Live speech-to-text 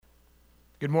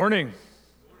Good morning.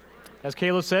 As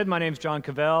Kayla said, my name's John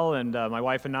Cavell, and my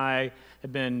wife and I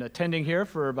have been attending here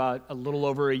for about a little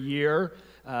over a year.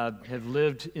 Have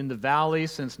lived in the Valley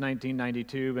since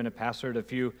 1992, been a pastor at a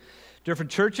few different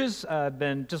churches.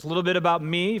 Been just a little bit about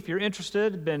me, if you're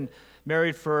interested. Been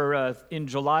married for, in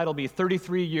July, it'll be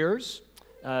 33 years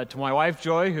to my wife,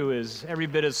 Joy, who is every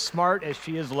bit as smart as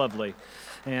she is lovely.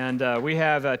 And we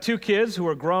have two kids who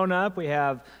are grown up. We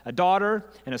have a daughter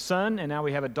and a son, and now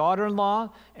we have a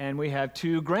daughter-in-law, and we have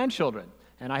two grandchildren.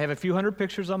 And I have a few hundred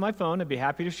pictures on my phone. I'd be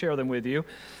happy to share them with you.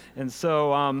 And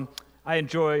so I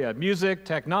enjoy music,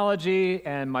 technology,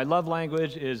 and my love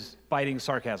language is biting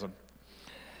sarcasm.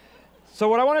 So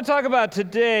what I want to talk about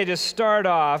today to start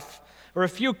off are a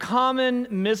few common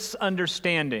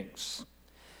misunderstandings.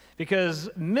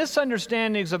 Because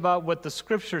misunderstandings about what the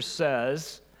Scripture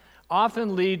says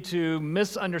often lead to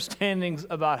misunderstandings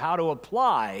about how to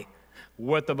apply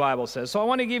what the Bible says. So I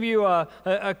want to give you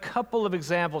a couple of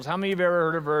examples. How many of you have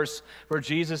ever heard a verse where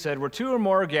Jesus said, "Where two or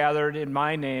more are gathered in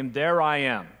my name, there I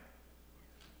am"?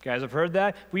 You guys have heard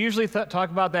that? We usually talk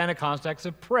about that in a context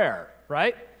of prayer,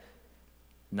 right?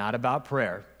 Not about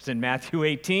prayer. It's in Matthew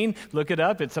 18. Look it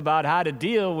up. It's about how to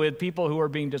deal with people who are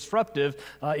being disruptive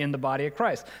in the body of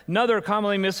Christ. Another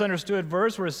commonly misunderstood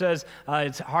verse where it says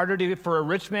it's harder for a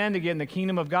rich man to get in the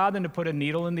kingdom of God than to put a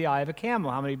needle in the eye of a camel.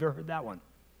 How many of you have heard that one?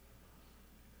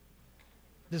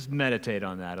 Just meditate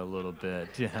on that a little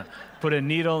bit. Yeah. Put a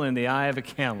needle in the eye of a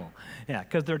camel. Yeah,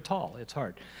 because they're tall. It's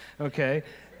hard. Okay.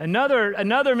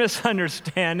 Another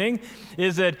misunderstanding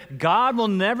is that God will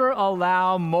never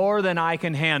allow more than I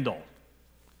can handle.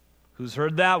 Who's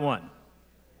heard that one?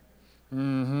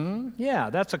 Yeah,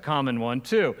 that's a common one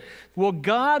too. Will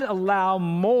God allow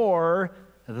more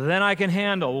than I can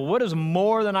handle? Well, what does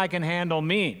more than I can handle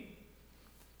mean?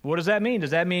 What does that mean?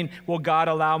 Does that mean, will God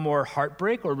allow more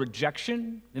heartbreak or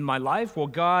rejection in my life? Will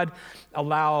God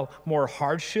allow more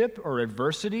hardship or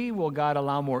adversity? Will God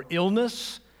allow more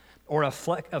illness or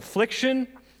affliction?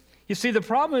 You see, the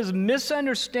problem is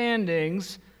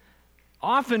misunderstandings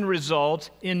often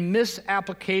result in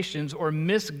misapplications or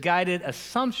misguided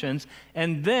assumptions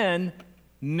and then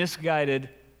misguided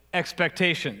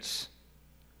expectations.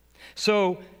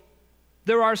 So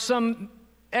there are some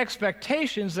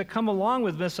expectations that come along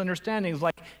with misunderstandings,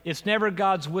 like it's never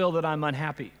God's will that I'm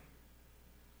unhappy.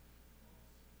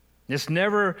 It's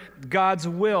never God's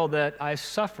will that I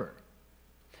suffer.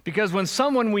 Because when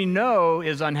someone we know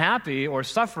is unhappy or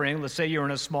suffering, let's say you're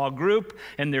in a small group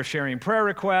and they're sharing prayer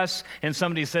requests and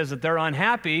somebody says that they're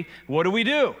unhappy, what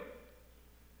do?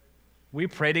 We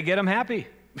pray to get them happy.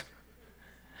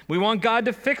 We want God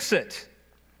to fix it.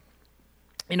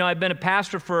 You know, I've been a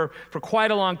pastor for quite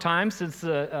a long time, since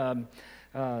about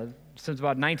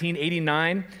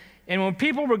 1989. And when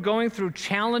people were going through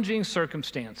challenging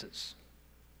circumstances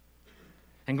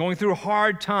and going through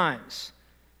hard times,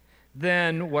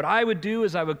 then what I would do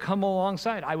is I would come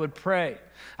alongside. I would pray.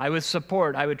 I would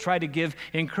support. I would try to give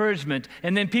encouragement.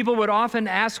 And then people would often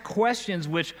ask questions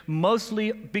which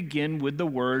mostly begin with the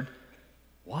word,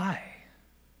 why?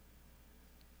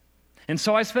 And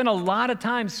so I spent a lot of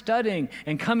time studying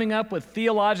and coming up with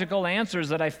theological answers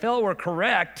that I felt were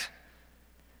correct.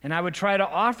 And I would try to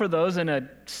offer those in a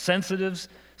sensitive,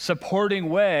 supporting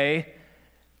way.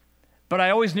 But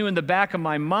I always knew in the back of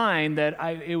my mind that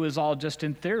it was all just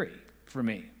in theory for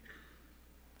me.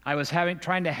 I was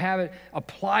trying to have it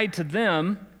applied to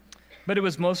them, but it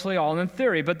was mostly all in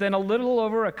theory. But then a little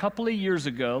over 2 years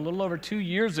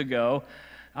ago,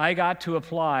 I got to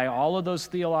apply all of those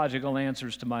theological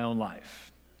answers to my own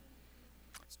life.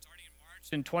 Starting in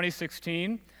March in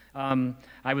 2016,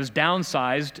 I was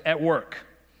downsized at work,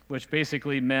 which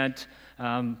basically meant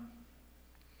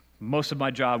most of my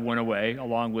job went away,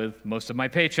 along with most of my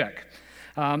paycheck.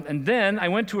 And then I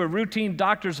went to a routine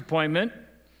doctor's appointment,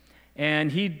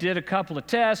 and he did a couple of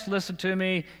tests, listened to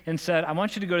me, and said, "I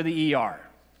want you to go to the ER."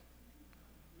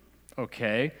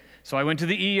 Okay. So I went to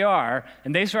the ER,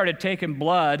 and they started taking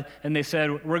blood, and they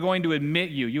said, "We're going to admit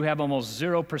you. You have almost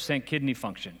 0% kidney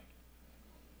function."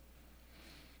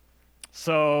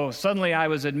 So suddenly I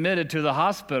was admitted to the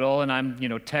hospital, and I'm,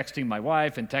 texting my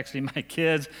wife and texting my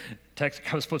kids. I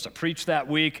was supposed to preach that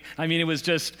week. I mean, it was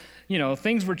just,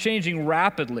 things were changing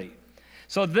rapidly.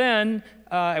 So then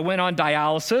I went on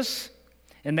dialysis,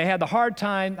 and they had the hard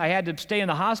time. I had to stay in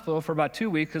the hospital for about 2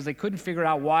 weeks because they couldn't figure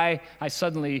out why I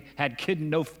suddenly had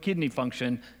no kidney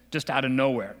function just out of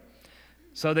nowhere.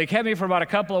 So they kept me for about a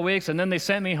couple of weeks, and then they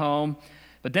sent me home.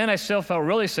 But then I still felt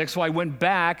really sick, so I went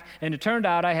back, and it turned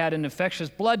out I had an infectious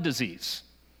blood disease.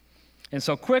 And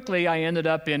so quickly I ended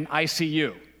up in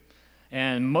ICU.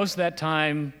 And most of that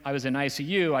time I was in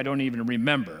ICU, I don't even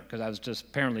remember because I was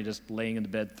apparently just laying in the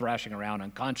bed, thrashing around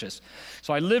unconscious.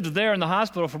 So I lived there in the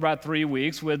hospital for about 3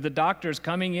 weeks with the doctors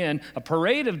coming in, a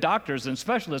parade of doctors and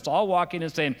specialists all walking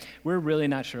and saying, "We're really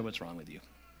not sure what's wrong with you."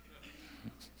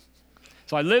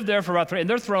 So I lived there for about 3, and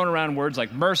they're throwing around words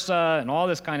like MRSA and all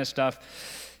this kind of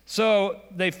stuff. So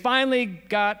they finally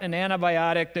got an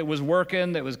antibiotic that was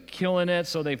working, that was killing it,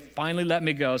 so they finally let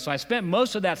me go. So I spent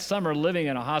most of that summer living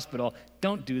in a hospital.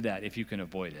 Don't do that if you can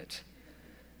avoid it.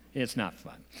 It's not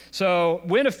fun. So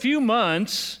went a few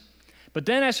months, but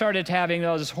then I started having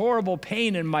this horrible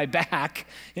pain in my back.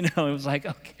 It was like,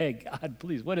 okay, God,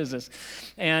 please, what is this?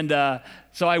 And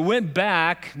so I went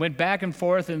back and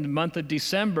forth in the month of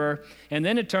December, and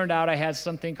then it turned out I had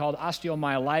something called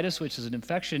osteomyelitis, which is an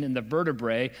infection in the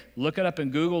vertebrae. Look it up in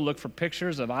Google, look for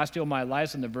pictures of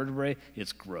osteomyelitis in the vertebrae.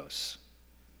 It's gross.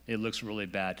 It looks really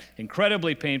bad,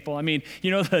 incredibly painful. I mean,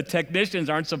 the technicians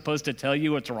aren't supposed to tell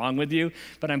you what's wrong with you,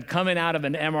 but I'm coming out of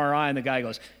an MRI and the guy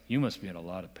goes, "You must be in a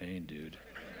lot of pain, dude."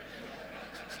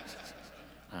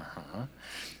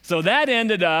 So that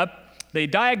ended up, they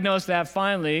diagnosed that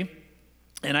finally,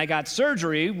 and I got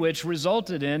surgery, which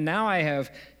resulted in, now I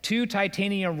have 2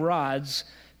 titanium rods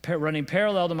running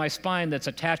parallel to my spine that's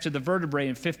attached to the vertebrae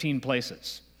in 15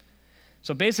 places.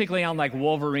 So basically, I'm like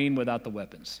Wolverine without the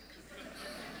weapons.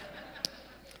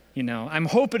 I'm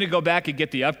hoping to go back and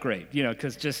get the upgrade,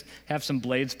 because just have some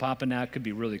blades popping out could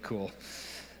be really cool.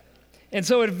 And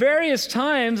so at various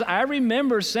times, I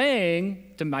remember saying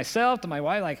to myself, to my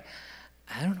wife, like,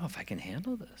 I don't know if I can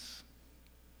handle this.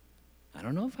 I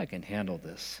don't know if I can handle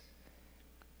this.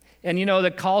 And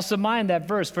that calls to mind that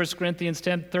verse, 1 Corinthians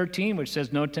 10:13, which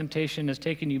says, "No temptation has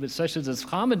taken you, but such as is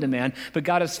common to man. But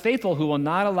God is faithful, who will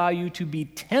not allow you to be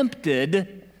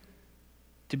tempted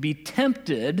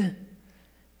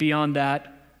beyond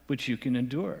that which you can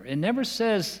endure." It never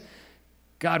says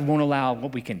God won't allow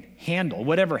what we can handle,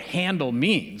 whatever handle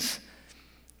means.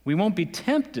 We won't be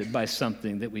tempted by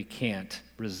something that we can't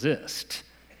resist.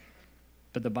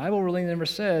 But the Bible really never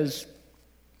says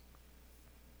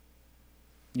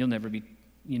you'll never be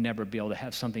able to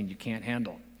have something you can't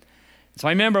handle. So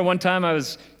I remember one time I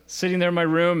was sitting there in my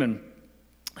room and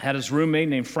had his roommate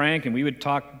named Frank, and we would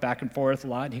talk back and forth a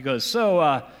lot. And he goes,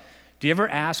 "So, do you ever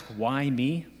ask, why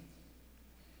me?"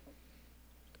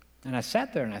 And I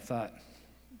sat there and I thought,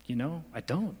 I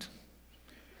don't.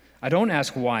 I don't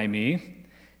ask why me.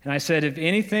 And I said, if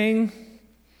anything,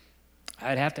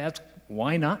 I'd have to ask,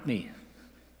 why not me?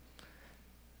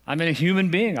 I'm a human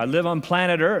being. I live on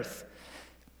planet Earth.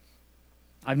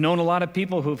 I've known a lot of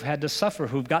people who've had to suffer,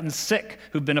 who've gotten sick,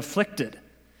 who've been afflicted.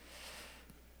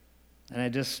 And I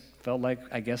just felt like,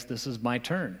 I guess this is my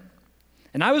turn.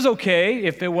 And I was okay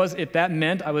if that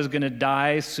meant I was going to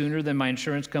die sooner than my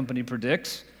insurance company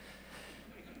predicts.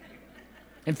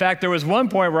 In fact, there was one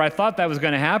point where I thought that was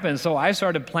going to happen, so I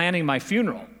started planning my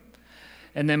funeral.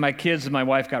 And then my kids and my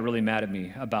wife got really mad at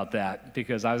me about that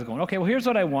because I was going, okay, well, here's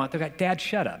what I want. They're like, "Dad,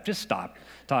 shut up. Just stop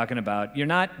talking about, you're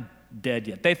not dead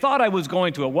yet." They thought I was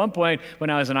going to. At one point when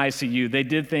I was in ICU, they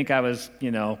did think I was,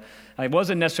 I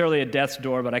wasn't necessarily at death's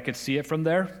door, but I could see it from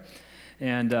there.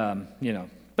 And,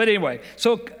 But anyway,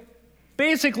 so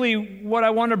basically what I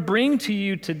want to bring to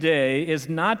you today is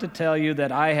not to tell you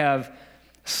that I have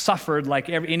suffered like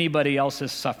anybody else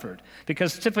has suffered.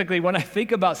 Because typically when I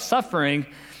think about suffering,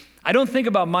 I don't think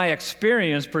about my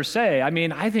experience per se. I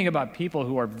mean, I think about people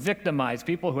who are victimized,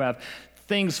 people who have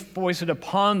things foisted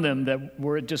upon them that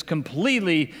were just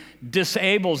completely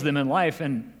disables them in life.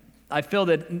 And I feel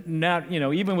that now,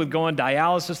 even with going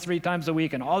dialysis 3 times a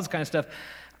week and all this kind of stuff,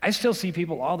 I still see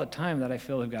people all the time that I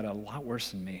feel have got a lot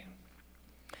worse than me.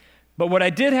 But what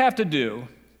I did have to do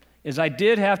is I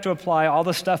did have to apply all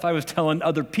the stuff I was telling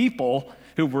other people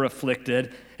who were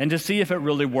afflicted and to see if it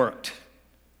really worked.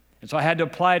 And so I had to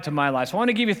apply it to my life. So I want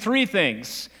to give you 3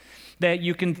 things that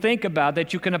you can think about,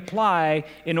 that you can apply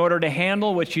in order to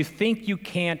handle what you think you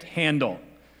can't handle.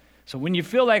 So when you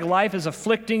feel like life is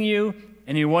afflicting you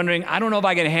and you're wondering, I don't know if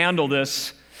I can handle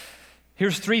this,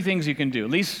 here's 3 things you can do,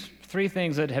 at least 3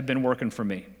 things that have been working for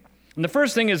me. And the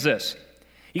first thing is this.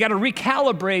 You got to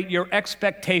recalibrate your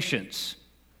expectations.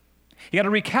 You got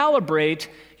to recalibrate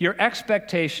your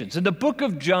expectations. In the book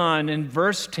of John,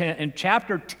 in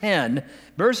chapter 10,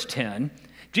 verse 10,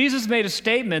 Jesus made a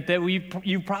statement that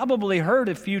you've probably heard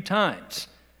a few times.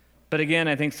 But again,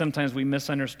 I think sometimes we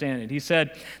misunderstand it. He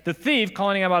said, the thief,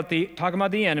 talking about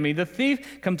the enemy, the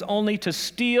thief comes only to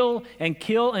steal and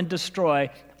kill and destroy.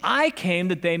 I came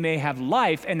that they may have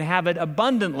life and have it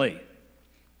abundantly.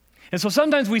 And so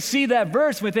sometimes we see that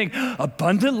verse and we think,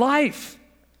 abundant life.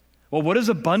 Well, what does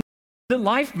abundant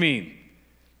life mean?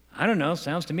 I don't know,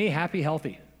 sounds to me happy,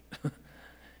 healthy.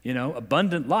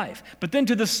 Abundant life. But then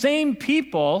to the same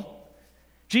people,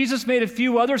 Jesus made a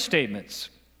few other statements.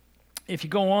 If you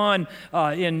go on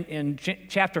in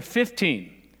chapter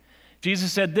 15,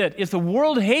 Jesus said this, if the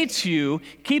world hates you,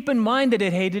 keep in mind that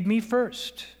it hated me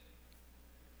first.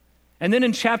 And then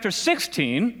in chapter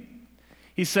 16,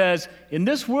 he says, in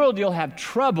this world you'll have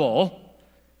trouble,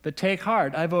 but take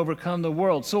heart, I've overcome the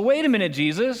world. So wait a minute,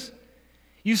 Jesus.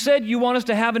 You said you want us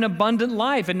to have an abundant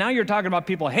life, and now you're talking about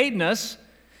people hating us,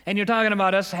 and you're talking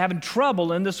about us having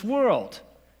trouble in this world.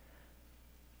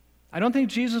 I don't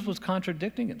think Jesus was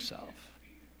contradicting himself.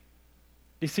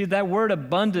 You see, that word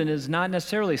abundant is not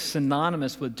necessarily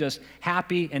synonymous with just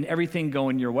happy and everything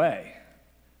going your way.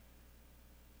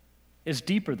 It's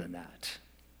deeper than that.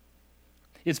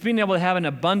 It's being able to have an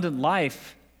abundant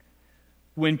life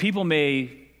when people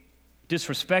may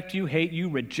disrespect you, hate you,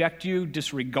 reject you,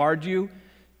 disregard you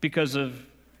because of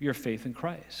your faith in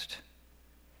Christ.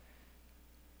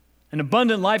 An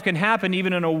abundant life can happen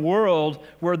even in a world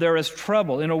where there is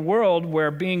trouble, in a world where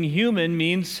being human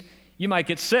means you might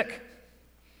get sick.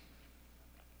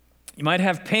 You might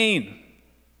have pain.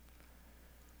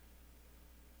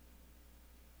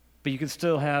 But you can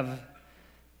still have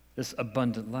this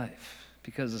abundant life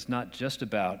because it's not just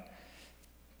about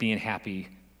being happy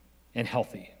and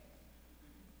healthy.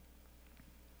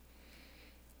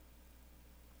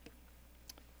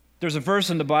 There's a verse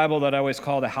in the Bible that I always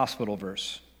call the hospital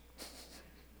verse.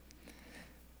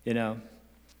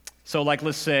 So like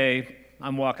let's say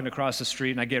I'm walking across the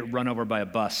street and I get run over by a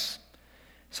bus.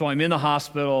 So I'm in the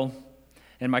hospital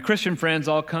and my Christian friends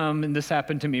all come, and this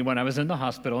happened to me when I was in the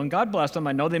hospital, and God bless them,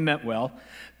 I know they meant well,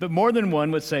 but more than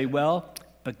one would say, well,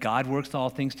 but God works all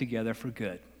things together for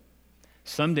good.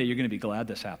 Someday you're going to be glad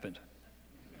this happened.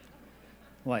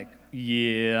 Like,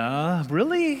 yeah,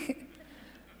 really?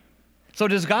 So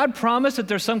does God promise that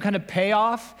there's some kind of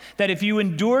payoff? That if you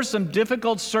endure some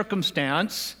difficult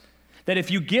circumstance, that if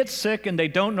you get sick and they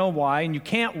don't know why and you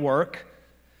can't work,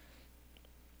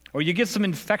 or you get some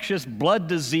infectious blood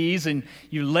disease and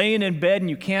you're laying in bed and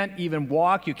you can't even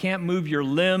walk, you can't move your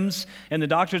limbs, and the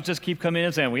doctors just keep coming in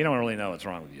and saying, we don't really know what's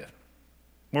wrong with you.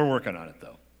 We're working on it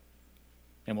though,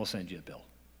 and we'll send you a bill.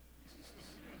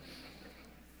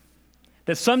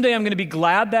 That someday I'm going to be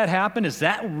glad that happened, is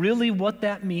that really what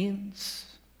that means?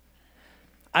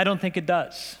 I don't think it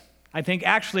does. I think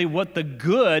actually what the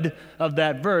good of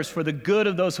that verse, for the good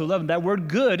of those who love him, that word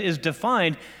good is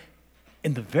defined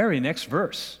in the very next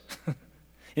verse.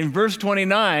 In verse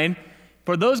 29,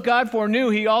 for those God foreknew,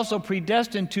 he also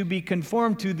predestined to be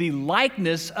conformed to the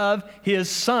likeness of his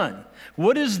Son.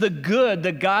 What is the good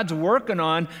that God's working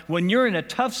on when you're in a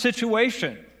tough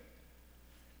situation?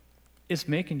 It's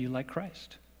making you like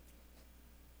Christ.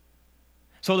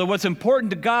 So that what's important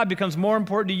to God becomes more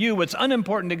important to you. What's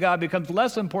unimportant to God becomes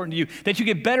less important to you. That you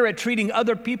get better at treating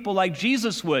other people like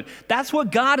Jesus would. That's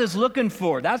what God is looking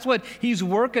for. That's what he's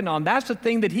working on. That's the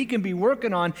thing that he can be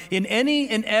working on in any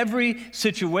and every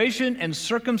situation and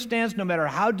circumstance, no matter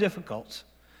how difficult.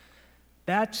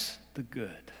 That's the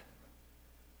good.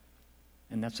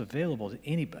 And that's available to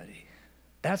anybody.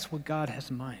 That's what God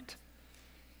has in mind.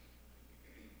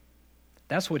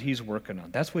 That's what he's working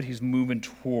on. That's what he's moving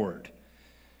toward.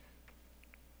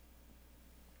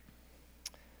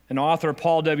 An author,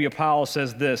 Paul W. Powell,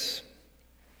 says this: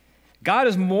 God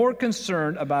is more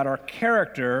concerned about our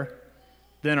character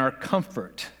than our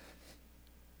comfort.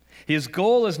 His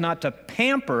goal is not to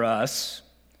pamper us,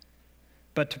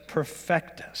 but to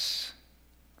perfect us.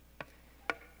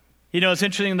 It's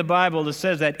interesting in the Bible that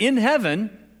says that in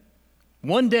heaven,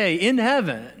 one day in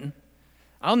heaven,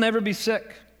 I'll never be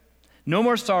sick. No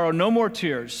more sorrow, no more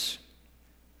tears.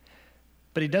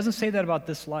 But he doesn't say that about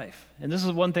this life. And this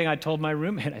is one thing I told my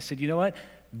roommate. I said, you know what?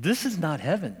 This is not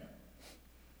heaven.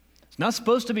 It's not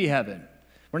supposed to be heaven.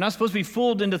 We're not supposed to be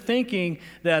fooled into thinking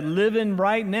that living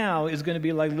right now is going to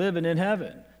be like living in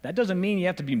heaven. That doesn't mean you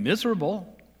have to be miserable.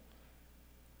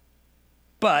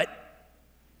 But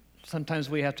sometimes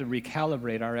we have to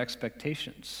recalibrate our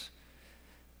expectations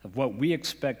of what we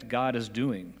expect God is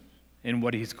doing and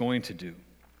what he's going to do.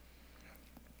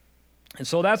 And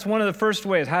so that's one of the first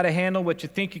ways, how to handle what you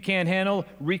think you can't handle,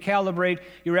 recalibrate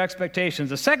your expectations.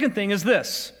 The second thing is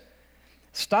this: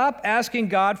 stop asking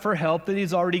God for help that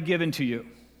he's already given to you.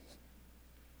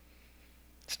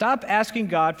 Stop asking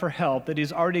God for help that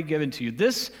he's already given to you.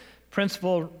 This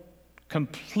principle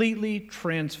completely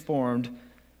transformed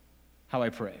how I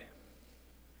pray.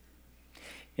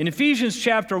 In Ephesians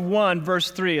chapter 1, verse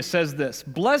 3, it says this: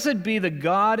 Blessed be the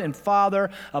God and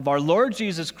Father of our Lord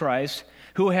Jesus Christ,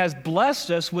 who has blessed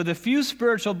us with a few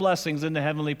spiritual blessings in the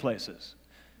heavenly places.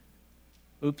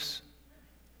 Oops.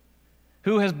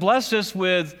 Who has blessed us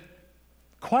with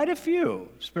quite a few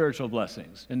spiritual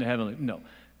blessings in the heavenly, no,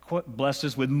 blessed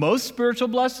us with most spiritual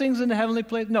blessings in the heavenly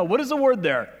place. No, what is the word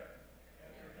there?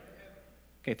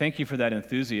 Okay, thank you for that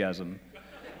enthusiasm.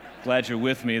 Glad you're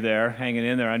with me there, hanging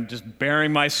in there. I'm just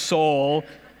bearing my soul.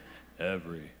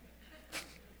 Every.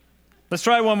 Let's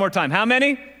try it one more time. How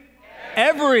many?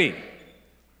 Every.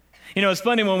 You know, it's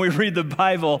funny when we read the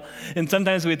Bible, and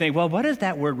sometimes we think, well, what does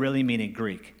that word really mean in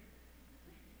Greek?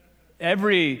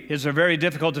 Every is a very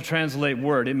difficult to translate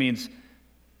word. It means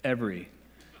every.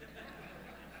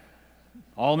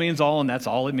 All means all, and that's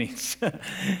all it means.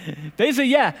 Basically,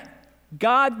 yeah,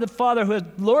 God the Father, who has,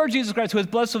 Lord Jesus Christ, who has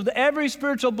blessed us with every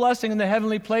spiritual blessing in the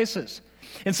heavenly places.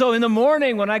 And so in the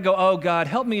morning when I go, oh, God,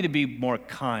 help me to be more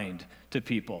kind to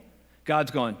people,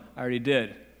 God's going, I already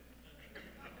did.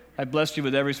 I blessed you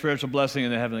with every spiritual blessing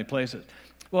in the heavenly places.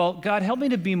 Well, God, help me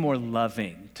to be more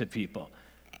loving to people.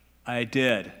 I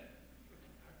did.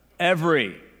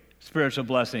 Every spiritual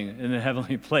blessing in the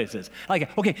heavenly places.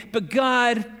 Like, okay, but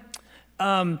God,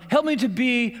 help me to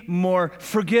be more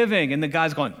forgiving. And the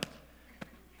guy's going,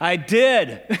 I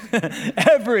did.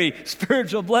 Every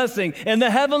spiritual blessing in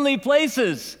the heavenly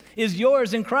places is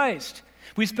yours in Christ.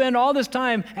 We spend all this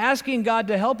time asking God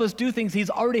to help us do things He's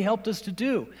already helped us to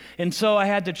do. And so I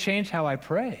had to change how I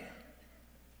pray.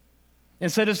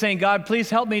 Instead of saying, God, please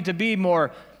help me to be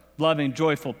more loving,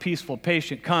 joyful, peaceful,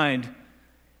 patient, kind,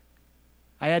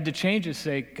 I had to change it to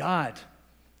say, God,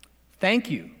 thank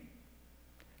you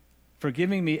for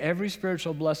giving me every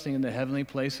spiritual blessing in the heavenly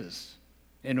places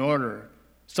in order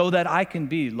so that I can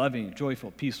be loving,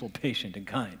 joyful, peaceful, patient, and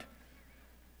kind.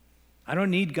 I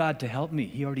don't need God to help me.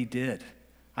 He already did.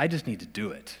 I just need to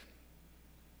do it.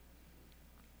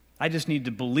 I just need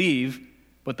to believe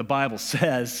what the Bible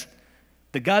says,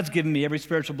 that God's given me every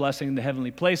spiritual blessing in the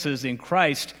heavenly places in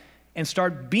Christ, and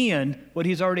start being what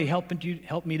He's already helped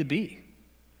me to be.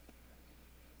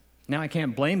 Now I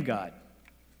can't blame God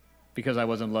because I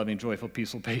wasn't loving, joyful,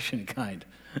 peaceful, patient, and kind.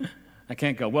 I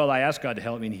can't go, well, I asked God to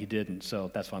help me and He didn't,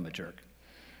 so that's why I'm a jerk.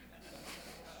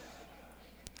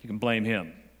 You can blame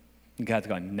Him. And God's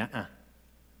going, nah,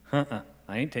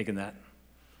 I ain't taking that.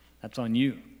 That's on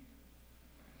you.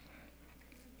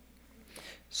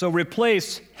 So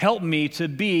replace help me to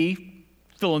be,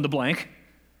 fill in the blank,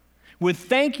 with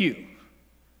thank you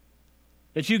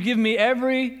that you give me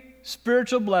every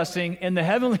spiritual blessing in the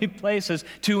heavenly places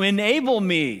to enable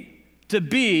me to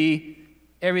be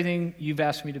everything you've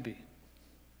asked me to be.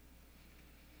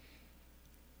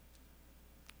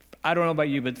 I don't know about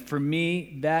you, but for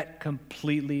me, that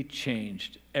completely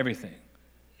changed everything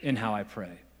in how I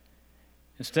pray.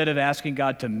 Instead of asking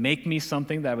God to make me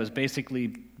something that I was basically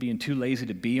being too lazy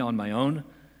to be on my own,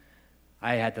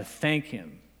 I had to thank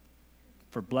Him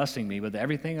for blessing me with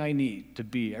everything I need to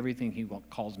be everything He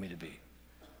calls me to be.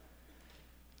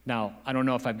 Now, I don't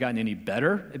know if I've gotten any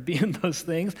better at being those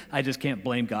things. I just can't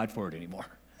blame God for it anymore.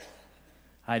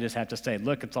 I just have to say,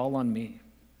 look, it's all on me.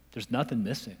 There's nothing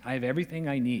missing. I have everything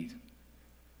I need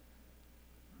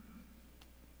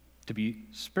to be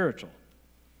spiritual.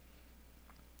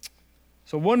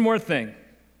 So one more thing.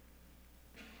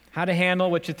 How to handle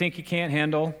what you think you can't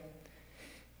handle.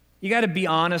 You got to be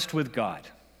honest with God.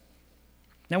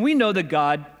 Now we know that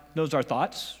God knows our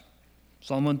thoughts.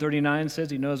 Psalm 139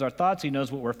 says He knows our thoughts. He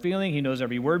knows what we're feeling. He knows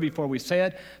every word before we say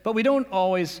it. But we don't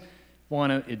always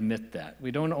want to admit that.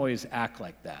 We don't always act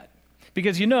like that.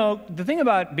 Because, you know, the thing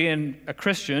about being a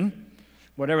Christian,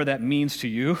 whatever that means to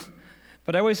you,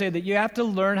 but I always say that you have to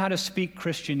learn how to speak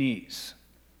Christianese.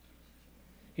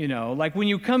 You know, like when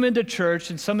you come into church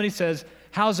and somebody says,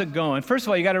 how's it going? First of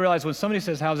all, you got to realize when somebody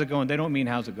says, how's it going, they don't mean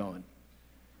how's it going.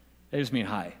 They just mean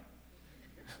hi.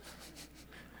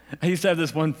 I used to have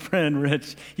this one friend,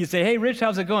 Rich. He'd say, hey, Rich,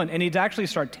 how's it going? And he'd actually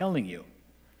start telling you.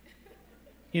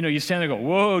 You know, you stand there and go,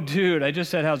 whoa, dude, I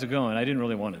just said, how's it going? I didn't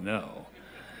really want to know.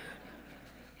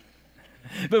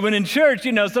 But when in church,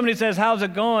 you know, somebody says, how's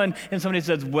it going? And somebody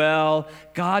says, well,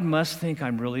 God must think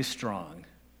I'm really strong.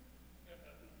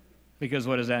 Because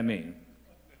what does that mean?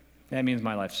 That means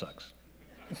my life sucks.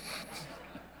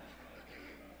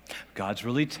 God's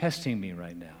really testing me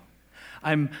right now.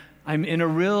 I'm in a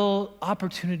real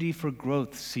opportunity for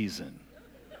growth season.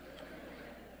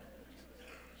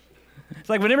 It's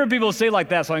like whenever people say like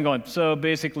that, so I'm going, so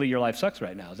basically your life sucks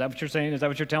right now. Is that what you're saying? Is that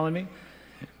what you're telling me?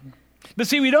 But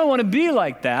see, we don't want to be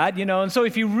like that, you know, and so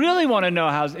if you really want to know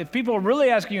if people are really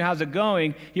asking you how's it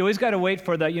going, you always got to wait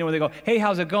for that, you know, when they go, hey,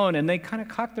 how's it going? And they kind of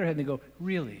cock their head and they go,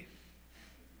 really?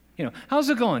 You know, how's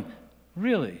it going?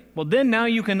 Really? Well, then now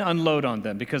you can unload on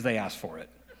them because they asked for it.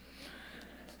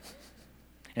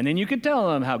 And then you could tell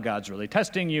them how God's really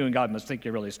testing you, and God must think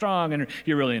you're really strong, and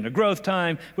you're really into growth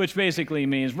time, which basically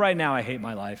means right now I hate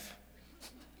my life.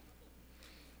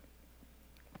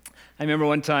 I remember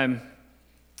one time,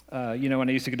 when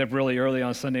I used to get up really early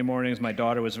on Sunday mornings, my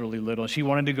daughter was really little, and she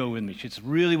wanted to go with me. She just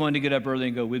really wanted to get up early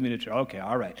and go with me to church. Okay,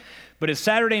 all right. But it's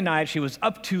Saturday night. She was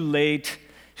up too late.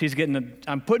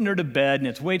 I'm putting her to bed, and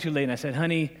it's way too late. And I said,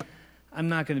 honey, I'm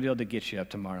not going to be able to get you up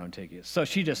tomorrow and take you. So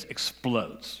she just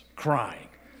explodes, crying.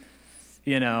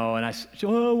 And I said,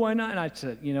 oh, why not? And I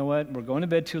said, you know what? We're going to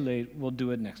bed too late. We'll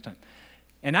do it next time.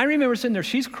 And I remember sitting there.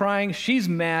 She's crying. She's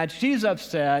mad. She's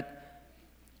upset.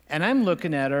 And I'm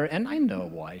looking at her, and I know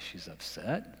why she's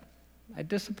upset. I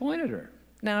disappointed her.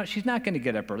 Now, she's not going to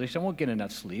get up early. She won't get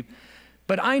enough sleep.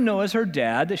 But I know as her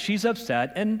dad that she's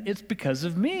upset, and it's because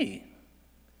of me.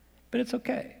 But it's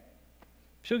okay.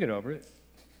 She'll get over it.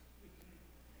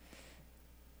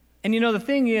 And the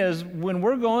thing is, when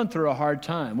we're going through a hard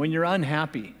time, when you're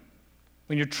unhappy,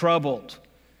 when you're troubled,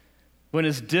 when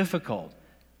it's difficult,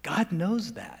 God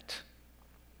knows that.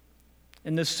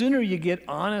 And the sooner you get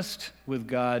honest with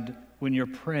God when you're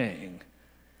praying,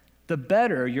 the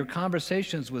better your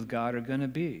conversations with God are going to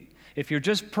be. If you're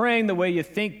just praying the way you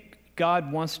think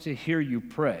God wants to hear you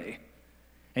pray,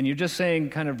 and you're just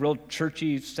saying kind of real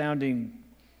churchy sounding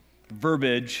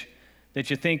verbiage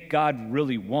that you think God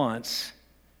really wants,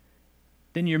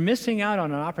 then you're missing out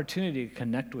on an opportunity to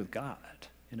connect with God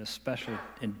in a special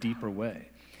and deeper way.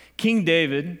 King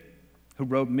David, who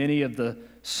wrote many of the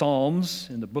Psalms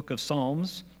in the book of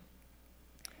Psalms,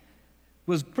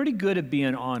 was pretty good at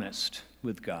being honest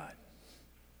with God.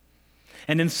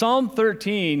 And in Psalm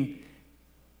 13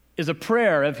 is a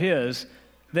prayer of his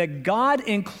that God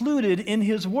included in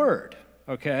his word,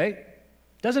 okay?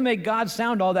 Doesn't make God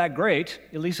sound all that great,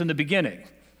 at least in the beginning.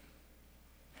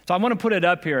 So I want to put it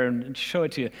up here and show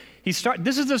it to you.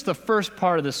 This is just the first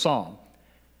part of the psalm.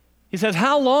 He says,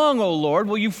 how long, O Lord,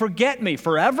 will you forget me?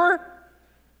 Forever?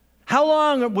 How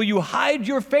long will you hide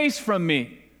your face from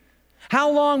me?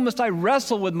 How long must I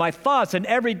wrestle with my thoughts and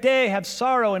every day have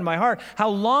sorrow in my heart? How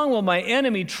long will my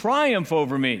enemy triumph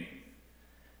over me?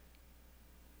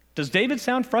 Does David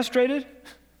sound frustrated?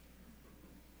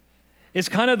 It's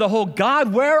kind of the whole,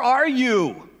 God, where are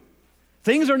you?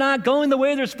 Things are not going the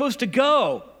way they're supposed to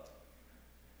go.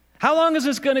 How long is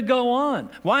this going to go on?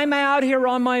 Why am I out here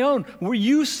on my own? Where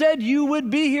you said you would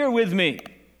be here with me.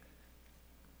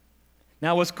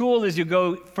 Now, what's cool is you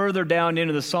go further down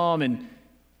into the psalm, and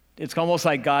it's almost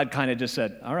like God kind of just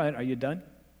said, all right, are you done?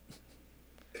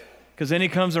 Because then he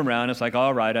comes around, it's like,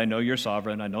 all right, I know you're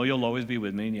sovereign. I know you'll always be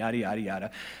with me, and yada, yada,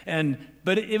 yada.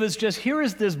 But it was just, here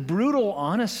is this brutal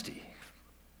honesty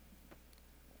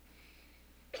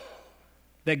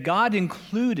that God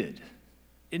included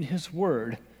in his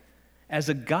word as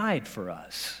a guide for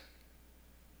us.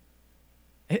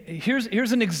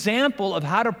 Here's an example of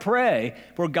how to pray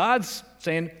where God's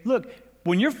saying, look,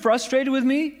 when you're frustrated with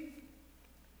me,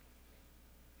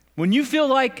 when you feel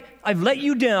like I've let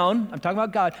you down, I'm talking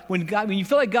about God, when you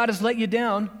feel like God has let you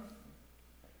down,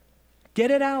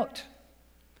 get it out.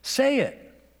 Say it.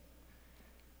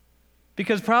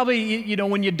 Because probably,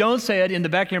 when you don't say it, in the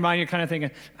back of your mind, you're kind of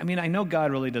thinking, I know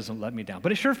God really doesn't let me down,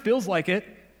 but it sure feels like it.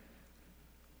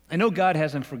 I know God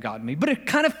hasn't forgotten me, but it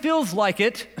kind of feels like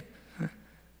it.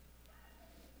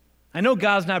 I know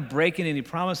God's not breaking any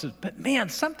promises, but man,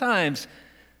 sometimes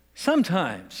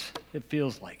it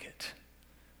feels like it.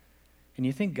 And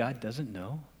you think God doesn't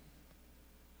know?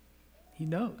 He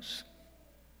knows.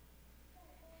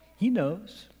 He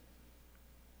knows.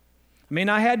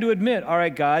 I had to admit, all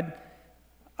right, God,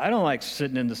 I don't like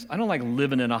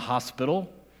living in a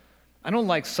hospital. I don't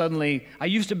like suddenly, I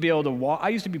used to be able to walk, I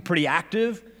used to be pretty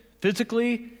active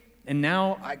physically, and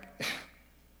now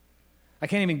I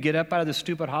can't even get up out of the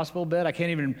stupid hospital bed. I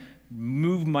can't even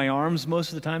move my arms most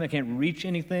of the time. I can't reach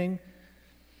anything.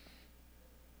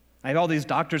 I have all these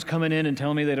doctors coming in and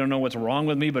telling me they don't know what's wrong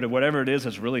with me, but whatever it is,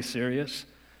 it's really serious.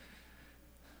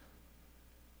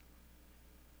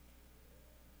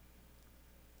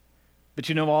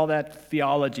 But all that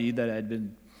theology that I'd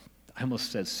been, I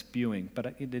almost said spewing, but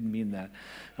it didn't mean that.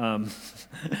 All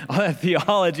that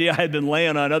theology I had been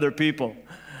laying on other people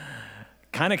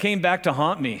kind of came back to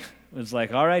haunt me. It was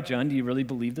like, all right, John, do you really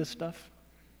believe this stuff?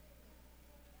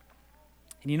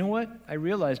 And you know what? I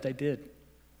realized I did.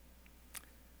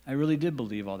 I really did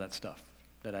believe all that stuff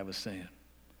that I was saying.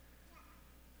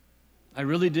 I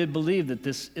really did believe that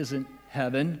this isn't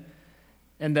heaven,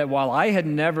 and that while I had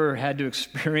never had to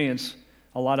experience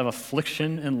a lot of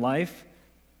affliction in life,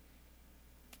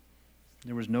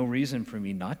 there was no reason for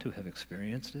me not to have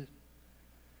experienced it.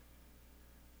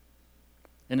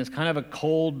 And it's kind of a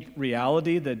cold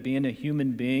reality that being a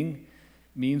human being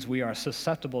means we are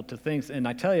susceptible to things. And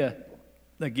I tell you,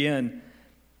 again,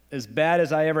 as bad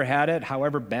as I ever had it,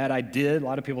 however bad I did, a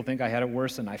lot of people think I had it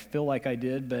worse than I feel like I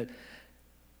did, but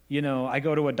I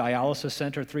go to a dialysis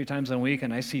center 3 times a week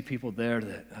and I see people there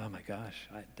that, oh my gosh,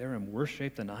 they're in worse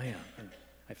shape than I am. And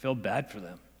I feel bad for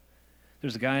them.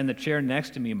 There's a guy in the chair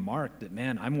next to me, Mark, that,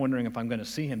 man, I'm wondering if I'm going to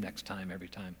see him next time, every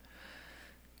time.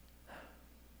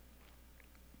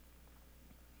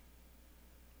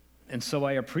 And so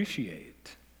I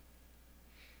appreciate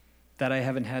that I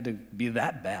haven't had to be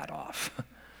that bad off.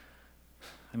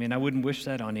 I mean, I wouldn't wish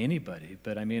that on anybody,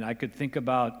 but I mean, I could think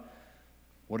about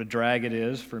what a drag it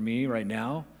is for me right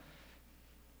now.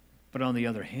 But on the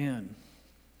other hand,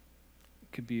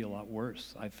 it could be a lot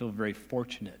worse. I feel very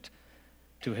fortunate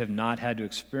to have not had to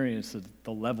experience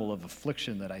the level of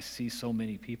affliction that I see so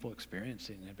many people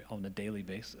experiencing on a daily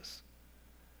basis.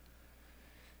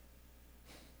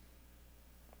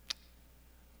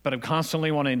 But I'm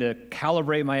constantly wanting to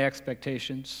calibrate my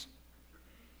expectations.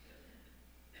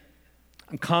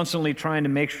 I'm constantly trying to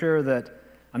make sure that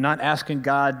I'm not asking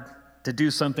God to do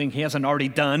something He hasn't already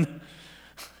done,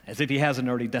 as if He hasn't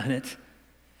already done it.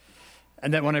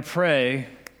 And that when I pray,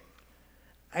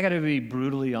 I got to be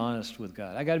brutally honest with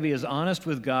God. I got to be as honest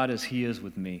with God as He is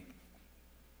with me.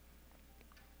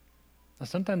 Now,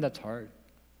 sometimes that's hard.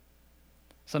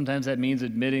 Sometimes that means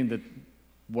admitting that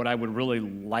what I would really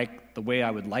like, the way I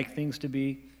would like things to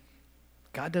be,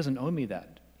 God doesn't owe me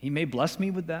that. He may bless me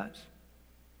with that.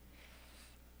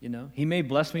 He may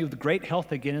bless me with great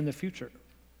health again in the future.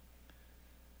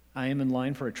 I am in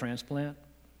line for a transplant.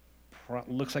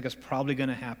 Looks like it's probably going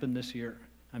to happen this year.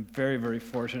 I'm very, very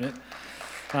fortunate.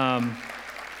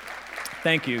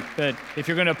 Thank you. But if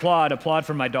you're going to applaud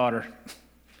for my daughter,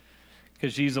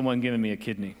 because she's the one giving me a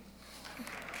kidney.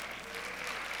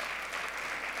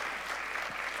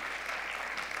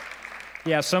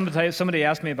 Yeah, somebody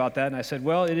asked me about that, and I said,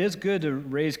 well, it is good to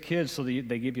raise kids so that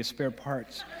they give you spare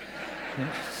parts.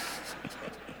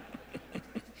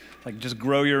 Like, just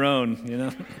grow your own,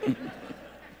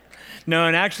 No,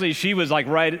 and actually, she was like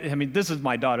right. I mean, this is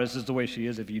my daughter. This is the way she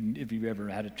is. If you ever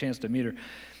had a chance to meet her,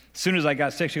 as soon as I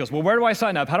got sick, she goes, "Well, where do I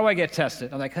sign up? How do I get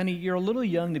tested?" I'm like, "Honey, you're a little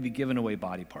young to be giving away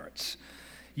body parts.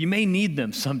 You may need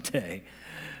them someday."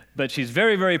 But she's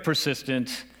very, very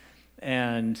persistent,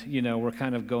 and we're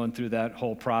kind of going through that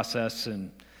whole process.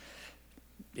 And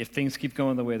if things keep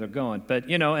going the way they're going, but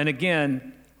and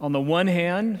again, on the one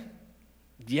hand,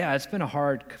 yeah, it's been a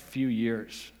hard few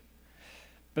years.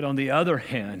 But on the other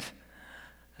hand,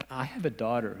 I have a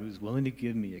daughter who's willing to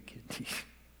give me a kidney.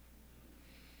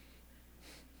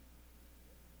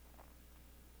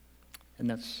 And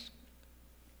that's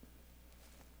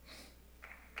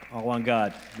all on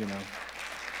God,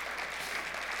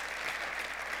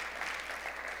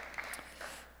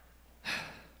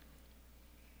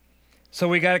 So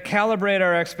we got to calibrate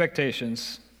our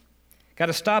expectations. Got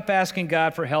to stop asking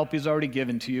God for help He's already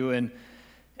given to you. And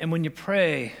when you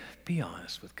pray, be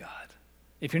honest with God.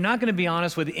 If you're not going to be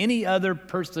honest with any other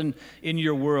person in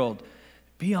your world,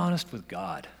 be honest with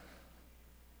God.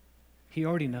 He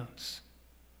already knows.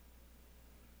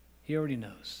 He already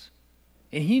knows.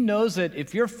 And He knows that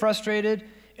if you're frustrated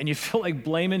and you feel like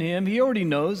blaming Him, He already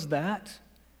knows that.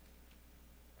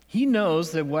 He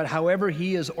knows that however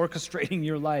He is orchestrating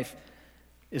your life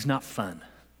is not fun.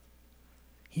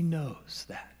 He knows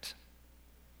that.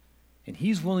 And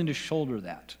He's willing to shoulder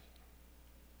that.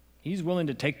 He's willing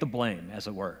to take the blame, as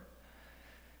it were.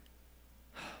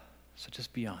 So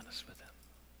just be honest with Him.